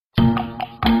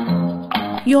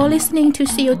You're listening to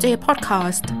COJ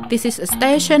Podcast. This is a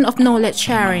station of knowledge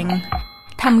sharing.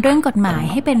 ทำเรื่องกฎหมาย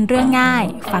ให้เป็นเรื่องง่าย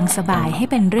ฟังสบายให้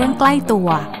เป็นเรื่องใกล้ตัว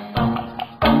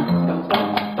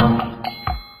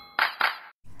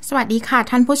สวัสดีค่ะ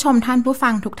ท่านผู้ชมท่านผู้ฟั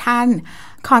งทุกท่าน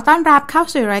ขอต้อนรับเข้า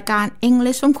สู่รายการ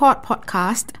English from Court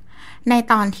Podcast ใน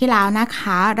ตอนที่แล้วนะค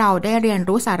ะเราได้เรียน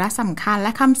รู้สาระสำคัญแล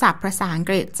ะคำศัพท์ภาษาอัง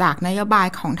กฤษจากนโยบาย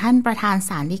ของท่านประธานศ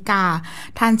าลฎีกา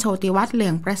ท่านโชติวัฒน์เหลื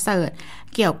องประเสริฐ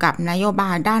เกี่ยวกับนโยบ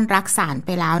ายด้านรักษาไป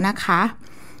แล้วนะคะ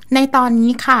ในตอน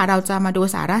นี้ค่ะเราจะมาดู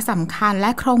สาระสำคัญแล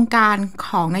ะโครงการข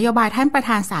องนโยบายท่านประ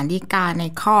ธานศาลฎีกาใน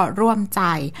ข้อร่วมใจ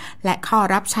และข้อ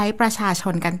รับใช้ประชาช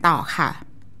นกันต่อค่ะ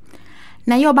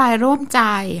นโยบายร่วมใจ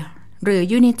หรือ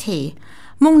Unity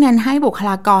มุ่งเน้นให้บุค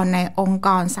ลากรในองค์ก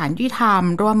รศาลยุติธรรม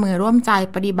ร่วมมือร่วมใจ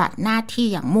ปฏิบัติหน้าที่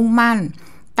อย่างมุ่งมั่น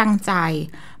ตั้งใจ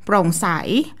โปร่งใส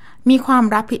มีความ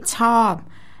รับผิดชอบ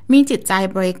มีจิตใจ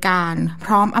บริการพ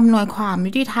ร้อมอำนวยความ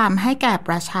ยุติธรรมให้แก่ป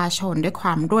ระชาชนด้วยคว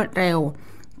ามรวดเร็ว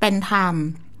เป็นธรรม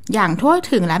อย่างทั่ว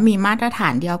ถึงและมีมาตรฐา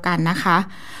นเดียวกันนะคะ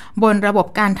บนระบบ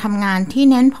การทำงานที่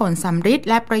เน้นผลสำฤทธิ์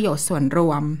และประโยชน์ส่วนร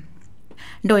วม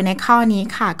โดยในข้อนี้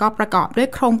ค่ะก็ประกอบด้วย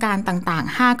โครงการต่าง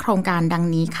ๆ5โครงการดัง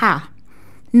นี้ค่ะ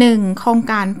 1. โครง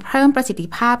การเพิ่มประสิทธิ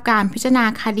ภาพการพิจารณา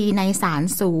คดีในศาล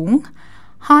สูง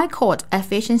High Court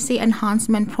Efficiency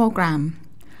Enhancement Program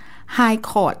High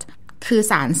Court คือ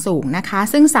ศาลสูงนะคะ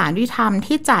ซึ่งศาลยุติธรรม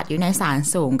ที่จัดอยู่ในศาล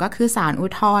สูงก็คือศาลอุ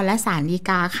ทธรณ์และศาลฎี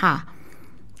กาค่ะ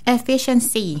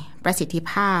Efficiency ประสิทธิ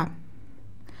ภาพ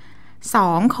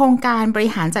 2. โครงการบริ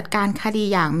หารจัดการคดี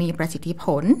อย่างมีประสิทธิผ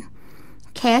ล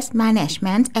Case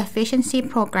Management Efficiency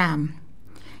Program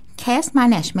Case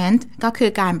Management ก็คื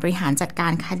อการบริหารจัดกา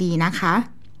รคดีนะคะ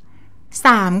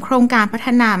 3. โครงการพัฒ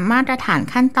นามาตรฐาน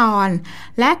ขั้นตอน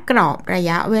และกรอบระ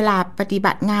ยะเวลาปฏิ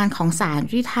บัติงานของศาล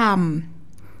ยุติธรรม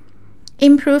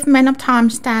Improvement of Time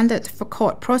Standard for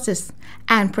Court Process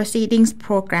and Proceedings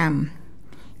Program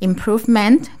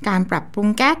Improvement การปรับปรุง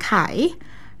แก้ไข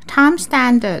Time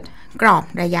Standard กรอบ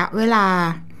ระยะเวลา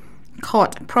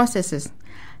Court Processes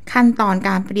ขั้นตอนก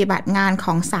ารปฏิบัติงานข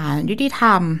องศาลยุติธร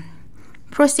รม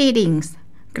Proceedings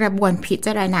กระบวนพิจ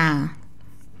ารณา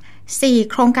 4.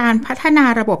 โครงการพัฒนา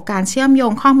ระบบการเชื่อมโย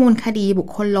งข้อมูลคดีบุค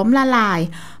คลล้มละลาย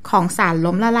ของศาล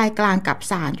ล้มละลายกลางกับ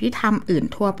ศาลยุติธรรมอื่น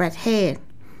ทั่วประเทศ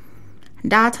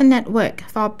Data Network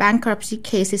for Bankruptcy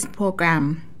Cases Program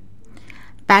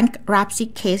Bankruptcy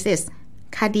Cases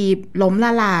คดีล้มล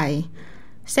ะลาย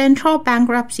Central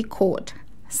Bankruptcy Court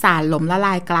ศาลล้มละล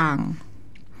ายกลาง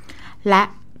และ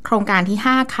โครงการที่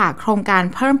 5 ค่ะโครงการ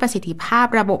เพิ่มประสิทธิภาพ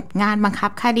ระบบงานบังคั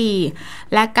บคดี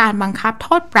และการบังคับโท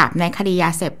ษปรับในคดีย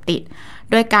าเสพติด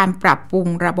โดยการปรับปรุง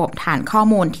ระบบฐานข้อ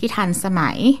มูลที่ทันส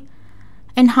มัย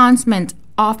Enhancement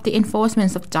of the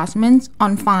enforcement of judgments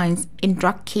on fines in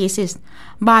drug cases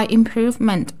by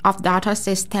improvement of data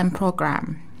system program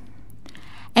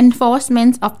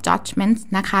Enforcement of judgments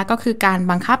นะคะก็คือการ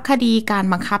บังคับคดีการ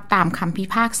บังคับตามคำพิ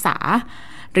พากษา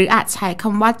หรืออาจใช้ค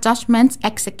ำว่า judgment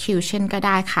execution ก็ไ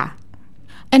ด้ค่ะ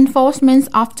Enforcement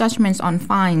of judgments on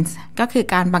fines ก็คือ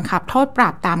การบังคับโทษปรั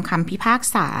บตามคำพิพาก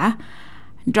ษา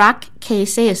Drug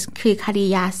cases คือคดี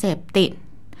ยาเสพติด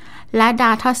และ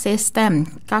data system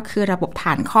ก็คือระบบฐ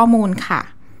านข้อมูลค่ะ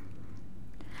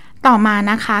ต่อมา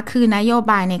นะคะคือนโย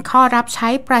บายในข้อรับใช้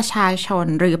ประชาชน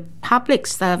หรือ public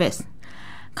service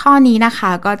ข้อนี้นะค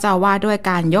ะก็จะว่าด้วย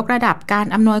การยกระดับการ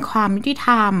อำนวยความยุติธ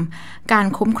รรมการ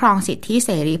คุ้มครองสิทธิเส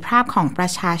รีภาพของประ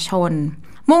ชาชน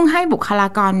มุ่งให้บุคลา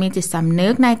กรมีจิตสำนึ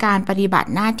กในการปฏิบัติ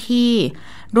หน้าที่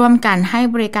ร่วมกันให้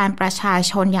บริการประชา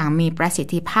ชนอย่างมีประสิท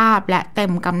ธิภาพและเต็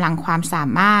มกำลังความสา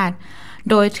มารถ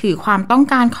โดยถือความต้อง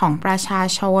การของประชา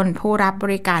ชนผู้รับบ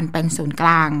ริการเป็นศูนย์กล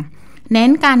างเน้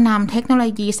นการนำเทคโนโล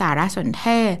ยีสารสนเท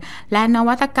ศและน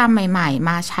วัตกรรมใหม่ๆ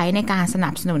มาใช้ในการสนั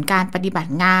บสนุนการปฏิบั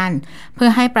ติงานเพื่อ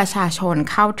ให้ประชาชน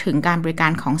เข้าถึงการบริกา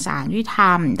รของศาลยุติธร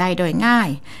รมได้โดยง่าย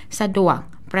สะดวก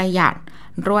ประหยัด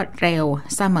รวดเร็ว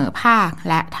เสมอภาค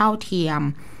และเท่าเทียม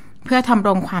เพื่อทำร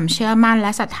งความเชื่อมั่นแล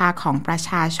ะศรัทธาของประ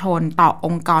ชาชนต่ออ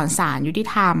งค์กรศาลยุติ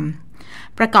ธรรม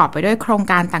ประกอบไปด้วยโครง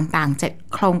การต่างๆ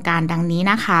7โครงการดังนี้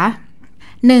นะคะ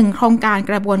 1. โครงการ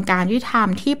กระบวนการยุติธรรม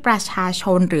ที่ประชาช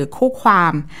นหรือคู่ควา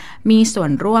มมีส่ว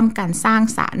นร่วมกันสร้าง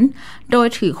สรรค์โดย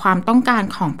ถือความต้องการ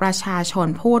ของประชาชน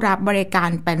ผู้รับบริการ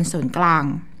เป็นศูนย์กลาง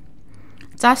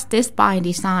Justice by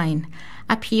Design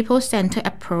A People-Centered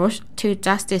Approach to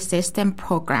Justice System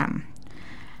Program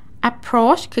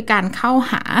Approach คือการเข้า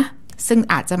หาซึ่ง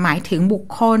อาจจะหมายถึงบุค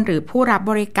คลหรือผู้รับ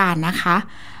บริการนะคะ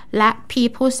และ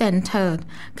People-Centered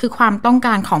คือความต้องก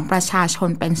ารของประชาชน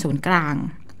เป็นศูนย์กลาง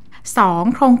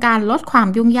 2. โครงการลดความ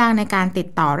ยุ่งยากในการติด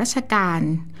ต่อราชการ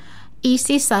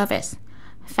Easy Service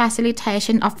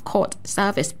Facilitation of Court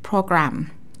Service Program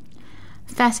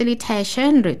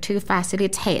facilitation หรือ to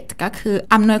facilitate ก็คือ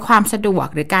อำนวยความสะดวก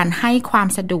หรือการให้ความ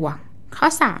สะดวกข้อ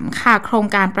 3 ค่ะโครง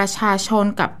การประชาชน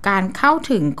กับการเข้า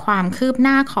ถึงความคืบห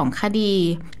น้าของคดี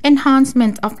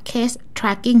enhancement of case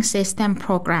tracking system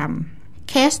program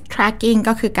case tracking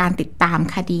ก็คือการติดตาม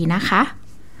คดีนะคะ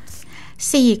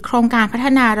 4. โครงการพัฒ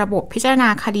นาระบบพิจารณา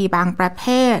คดีบางประเภ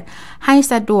ทให้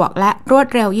สะดวกและรวด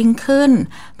เร็วยิ่งขึ้น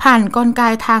ผ่านกลไก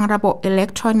ทางระบบอิเล็ก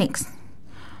ทรอนิกส์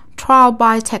Trial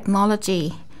by Technology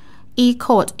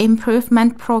E-Code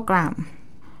Improvement Program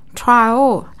Trial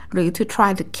หรือ to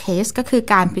try the case ก็คือ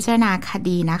การพิจารณาค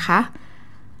ดีนะคะ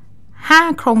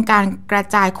 5. โครงการกระ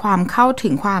จายความเข้าถึ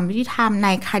งความยุติธรรมใน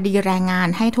คดีแรงงาน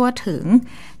ให้ทั่วถึง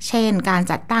เช่นการ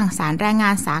จัดตั้งศาลแรงงา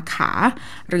นสาขา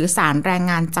หรือศาลแรง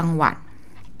งานจังหวัด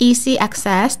Easy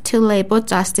access to labor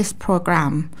justice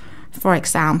program for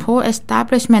example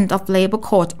establishment of labor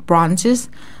court branches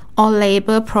or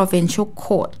labor provincial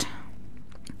court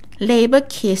labor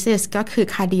cases ก็คือ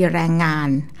คดีแรงงาน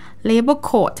labor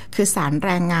court คือศาลแ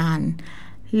รงงาน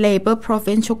labor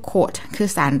provincial court คือ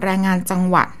ศาลแรงงานจัง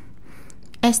หวัด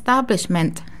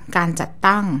establishment การจัด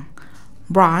ตั้ง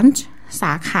branch ส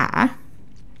าขา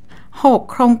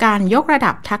 6. โครงการยกระ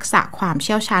ดับทักษะความเ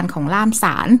ชี่ยวชาญของล่ามศ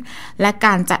าลและก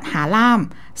ารจัดหาล่าม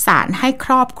ศาลให้ค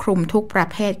รอบคลุมทุกประ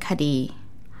เภทคดี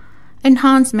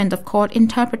Enhancement of court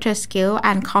interpreter skill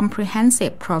and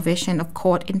comprehensive provision of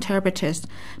court interpreters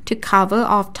to cover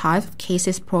all types of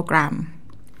cases program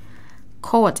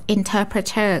court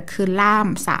interpreter คือล่าม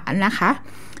ศาลนะคะ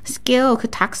skill คื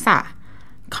อทักษะ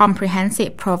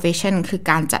comprehensive provision คือ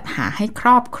การจัดหาให้คร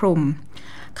อบคลุม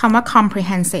คำว่า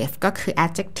comprehensive ก็คือ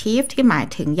adjective ที่หมาย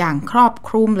ถึงอย่างครอบค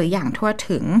ลุมหรืออย่างทั่ว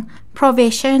ถึง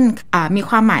provision มี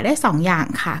ความหมายได้2 อย่าง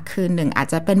ค่ะคือ1อาจ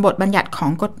จะเป็นบทบัญญัติขอ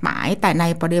งกฎหมายแต่ใน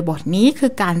บริบทนี้คื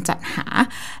อการจัดหา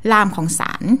ล่ามของศ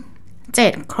าล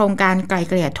 7. โครงการไกล่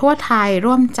เกลี่ยทั่วไทย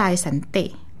ร่วมใจสันติ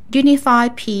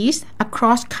Unified Peace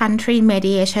Across Country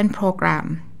Mediation Program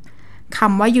ค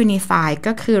ำว่า unify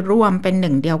ก็คือร่วมเป็นห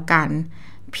นึ่งเดียวกัน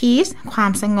peace ควา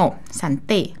มสงบสัน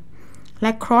ติแล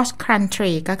ะ cross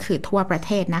country ก็คือทั่วประเ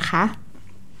ทศนะคะ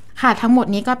ค่ะทั้งหมด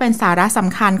นี้ก็เป็นสาระส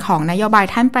ำคัญของนโยบาย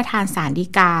ท่านประธานศาลฎี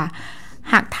กา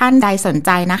หากท่านใดสนใจ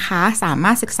นะคะสาม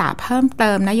ารถศึกษาเพิ่มเ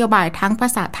ติมนโยบายทั้งภา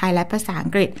ษาไทยและภาษาอั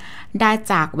งกฤษได้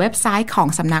จากเว็บไซต์ของ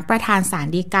สำนักประธานศาล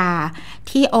ฎีกา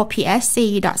ที่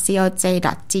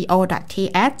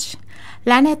opsc.coj.go.th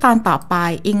และในตอนต่อไป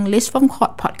English from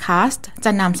Court Podcast จ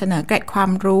ะนำเสนอเกร็ดควา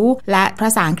มรู้และภา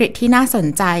ษาอังกฤษที่น่าสน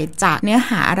ใจจากเนื้อ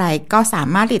หาอะไรก็สา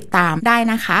มารถติดตามได้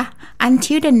นะคะ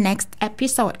Until the next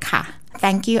episode ค่ะ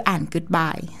Thank you and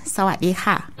goodbye สวัสดี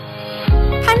ค่ะ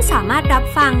ท่านสามารถรับ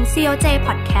ฟัง COJ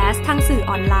Podcast ทางสื่อ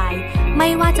ออนไลน์ไม่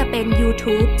ว่าจะเป็น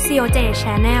YouTube COJ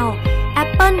Channel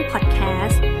Apple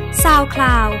Podcast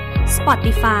SoundCloud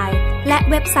Spotify และ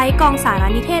เว็บไซต์กองสาร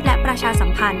นิเทศและประชาสั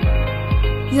มพันธ์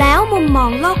แล้วมุมมอ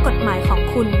งโลกกฎหมายของ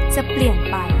คุณจะเปลี่ยน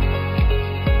ไป